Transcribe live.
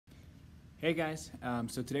Hey guys,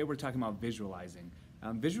 so today we're talking about visualizing.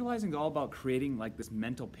 Visualizing is all about creating like this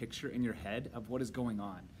mental picture in your head of what is going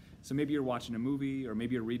on. So maybe you're watching a movie or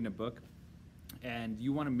maybe you're reading a book and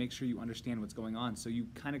you want to make sure you understand what's going on. So you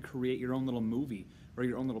kind of create your own little movie or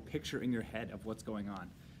your own little picture in your head of what's going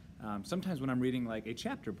on. Sometimes when I'm reading like a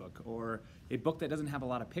chapter book or a book that doesn't have a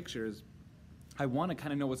lot of pictures, I want to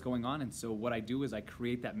kind of know what's going on, and so what I do is I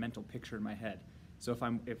create that mental picture in my head. So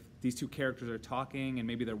if these two characters are talking and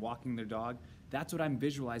maybe they're walking their dog, that's what I'm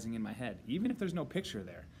visualizing in my head, even if there's no picture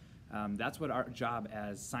there. That's what our job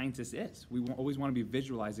as scientists is. We always want to be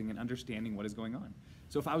visualizing and understanding what is going on.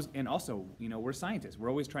 So and also, we're scientists. We're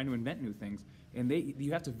always trying to invent new things, and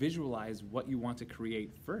you have to visualize what you want to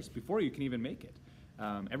create first before you can even make it.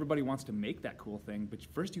 Everybody wants to make that cool thing, but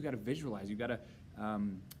first you got to visualize. You got to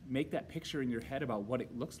make that picture in your head about what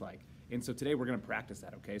it looks like. And so today we're going to practice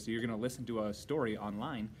that, okay? So you're going to listen to a story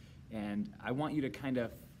online, and I want you to kind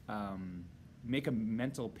of make a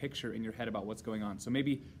mental picture in your head about what's going on. So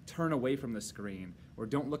maybe turn away from the screen or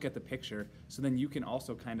don't look at the picture, so then you can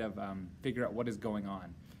also kind of figure out what is going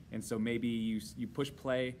on. And so maybe you push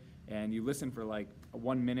play and you listen for like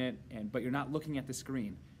 1 minute, but you're not looking at the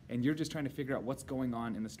screen. And you're just trying to figure out what's going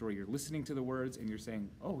on in the story. You're listening to the words and you're saying,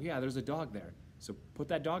 oh yeah, there's a dog there. So put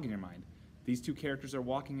that dog in your mind. These two characters are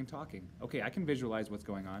walking and talking. Okay, I can visualize what's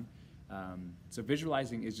going on. So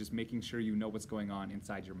visualizing is just making sure you know what's going on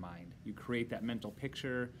inside your mind. You create that mental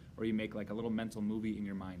picture, or you make like a little mental movie in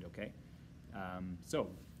your mind, okay? So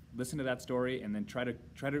listen to that story and then try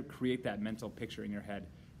to create that mental picture in your head.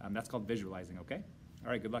 That's called visualizing, okay?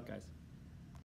 All right, good luck, guys.